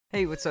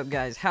Hey, what's up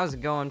guys? How's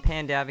it going?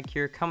 Pandavik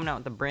here, coming out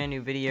with a brand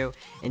new video,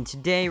 and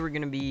today we're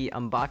going to be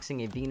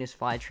unboxing a Venus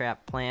flytrap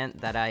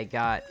plant that I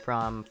got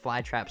from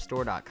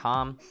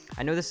flytrapstore.com.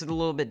 I know this is a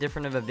little bit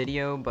different of a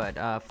video, but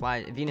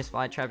Venus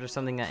flytraps are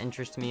something that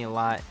interests me a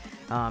lot,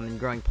 in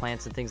growing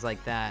plants and things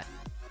like that.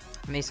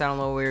 It may sound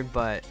a little weird,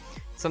 but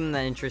it's something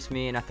that interests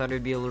me, and I thought it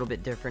would be a little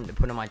bit different to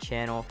put on my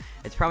channel.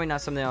 It's probably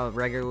not something I'll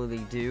regularly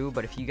do,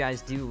 but if you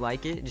guys do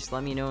like it, just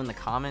let me know in the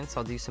comments.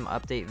 I'll do some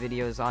update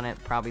videos on it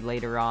probably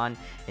later on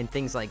and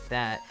things like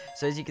that.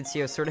 So as you can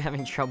see, I was sort of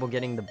having trouble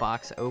getting the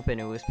box open.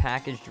 It was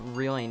packaged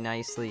really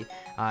nicely.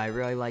 I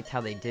really liked how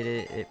they did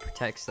it. It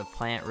protects the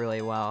plant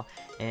really well,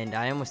 and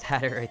I almost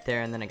had it right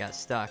there and then it got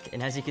stuck.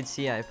 And as you can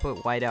see, I put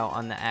whiteout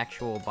on the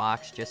actual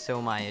box just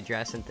so my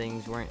address and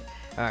things weren't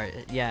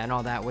and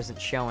all that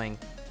wasn't showing.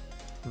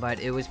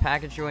 But it was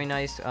packaged really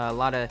nice, a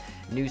lot of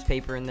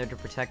newspaper in there to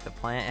protect the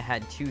plant. It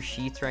had two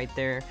sheets right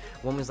there.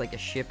 One was like a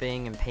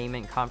shipping and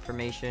payment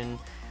confirmation,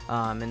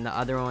 and the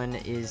other one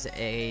is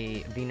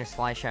a Venus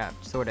flytrap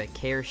sort of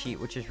care sheet,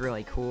 which is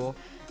really cool.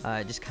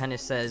 It just kind of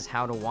says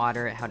how to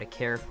water it, how to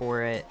care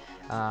for it,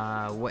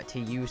 what to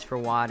use for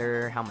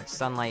water, how much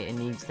sunlight it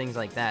needs, things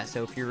like that.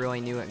 So if you're really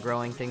new at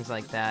growing things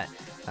like that,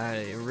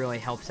 it really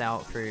helps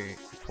out for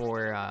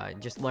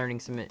just learning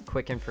some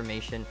quick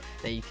information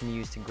that you can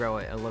use to grow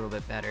it a little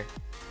bit better.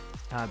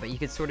 But you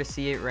can sort of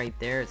see it right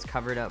there. It's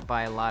covered up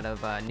by a lot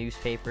of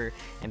newspaper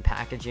and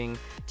packaging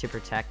to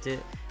protect it.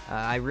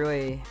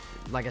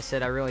 Like I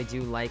said, I really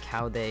do like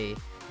how they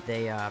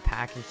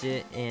packaged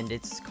it, and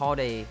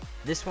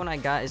this one I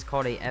got is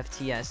called a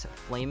FTS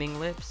Flaming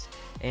Lips.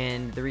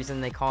 And the reason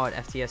they call it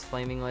FTS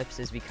Flaming Lips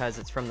is because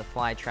it's from the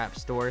Flytrap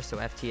store, so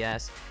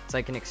FTS. It's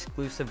like an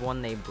exclusive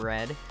one they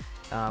bred,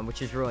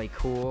 which is really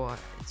cool.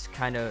 It's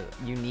kind of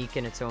unique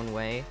in its own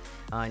way,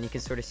 and you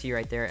can sort of see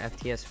right there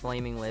FTS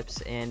Flaming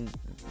Lips. And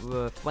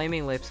the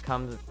Flaming Lips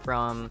comes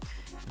from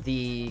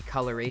the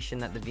coloration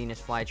that the Venus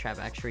flytrap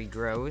actually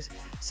grows,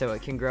 so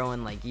it can grow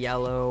in like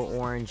yellow,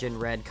 orange, and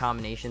red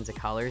combinations of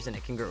colors, and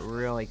it can grow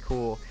really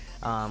cool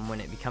when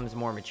it becomes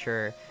more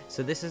mature.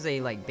 So this is a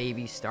like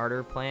baby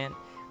starter plant.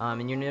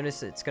 And you'll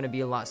notice it's going to be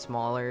a lot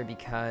smaller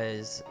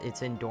because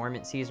it's in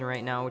dormant season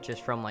right now, which is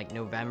from like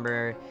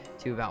November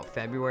to about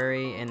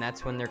February, and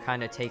that's when they're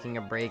kind of taking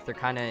a break. They're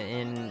kind of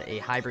in a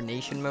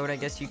hibernation mode, I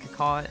guess you could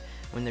call it,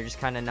 when they're just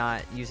kind of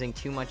not using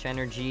too much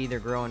energy. They're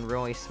growing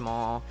really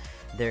small.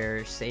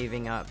 They're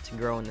saving up to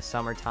grow in the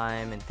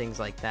summertime and things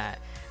like that.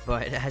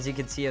 But as you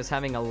can see, I was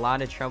having a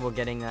lot of trouble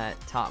getting that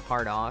top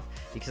part off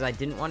because I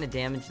didn't want to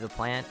damage the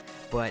plant,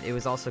 but it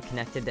was also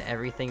connected to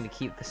everything to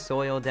keep the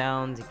soil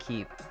down, to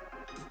keep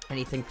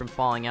anything from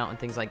falling out and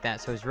things like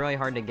that. So it was really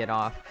hard to get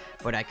off,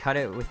 but I cut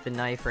it with the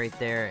knife right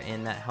there,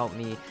 and that helped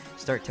me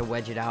start to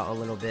wedge it out a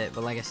little bit.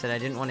 But like I said, I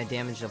didn't want to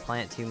damage the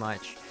plant too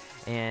much,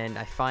 and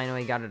I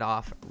finally got it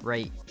off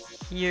right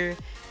here,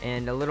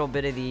 and a little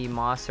bit of the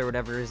moss or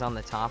whatever is on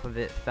the top of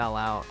it fell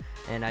out,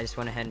 and I just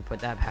went ahead and put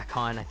that back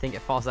on. I think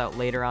it falls out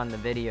later on in the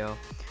video,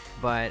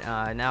 but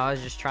now I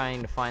was just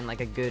trying to find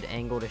like a good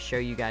angle to show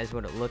you guys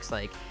what it looks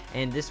like.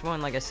 And this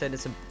one, like I said,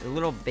 it's a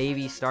little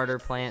baby starter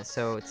plant,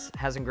 so it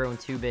hasn't grown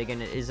too big, and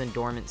it is in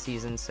dormant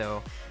season,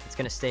 so it's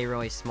going to stay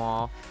really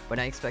small. But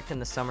I expect in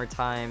the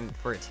summertime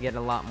for it to get a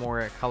lot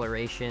more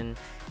coloration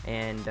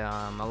and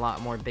a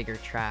lot more bigger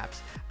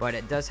traps. But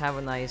it does have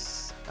a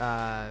nice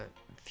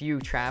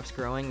few traps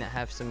growing that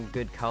have some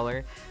good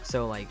color,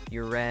 so like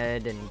your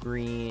red and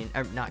green,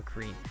 not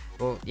green,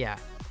 well yeah,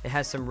 it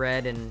has some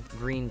red and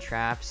green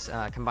traps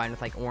combined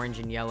with like orange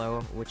and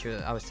yellow, which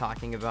I was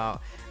talking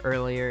about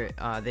earlier.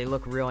 They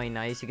look really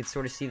nice. You can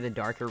sort of see the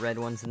darker red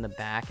ones in the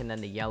back, and then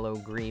the yellow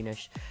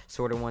greenish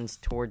sort of ones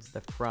towards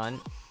the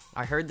front.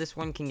 I heard this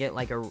one can get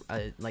like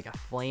a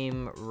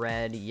flame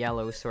red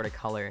yellow sort of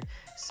color,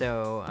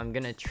 so I'm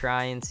gonna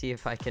try and see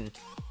if I can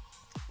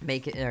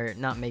make it, or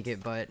not make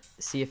it, but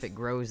see if it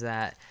grows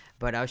that.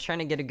 But I was trying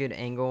to get a good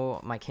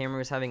angle. My camera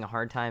was having a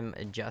hard time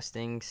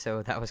adjusting,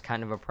 so that was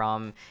kind of a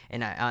problem.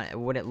 And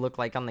what it looked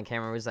like on the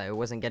camera was that it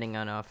wasn't getting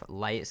enough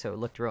light, so it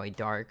looked really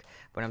dark.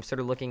 But I'm sort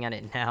of looking at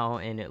it now,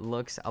 and it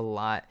looks a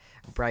lot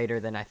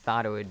brighter than I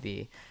thought it would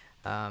be.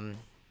 But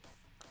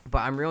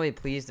I'm really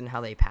pleased in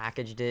how they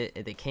packaged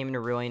it. They came in a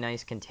really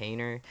nice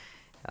container.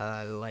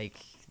 Like,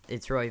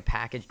 it's really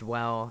packaged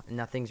well.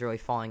 Nothing's really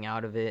falling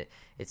out of it.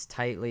 It's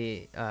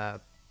tightly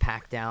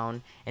packed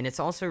down, and it's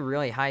also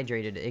really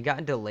hydrated. It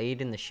got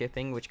delayed in the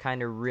shipping, which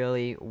kind of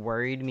really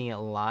worried me a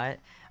lot,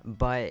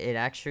 but it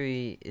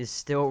actually is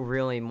still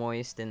really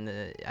moist, and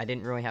I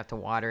didn't really have to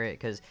water it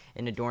because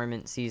in a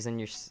dormant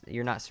season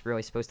you're not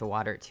really supposed to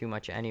water it too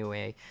much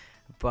anyway.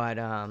 But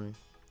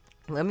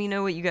let me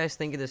know what you guys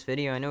think of this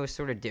video. I know it's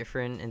sort of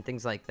different and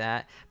things like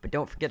that, but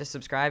don't forget to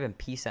subscribe, and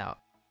peace out.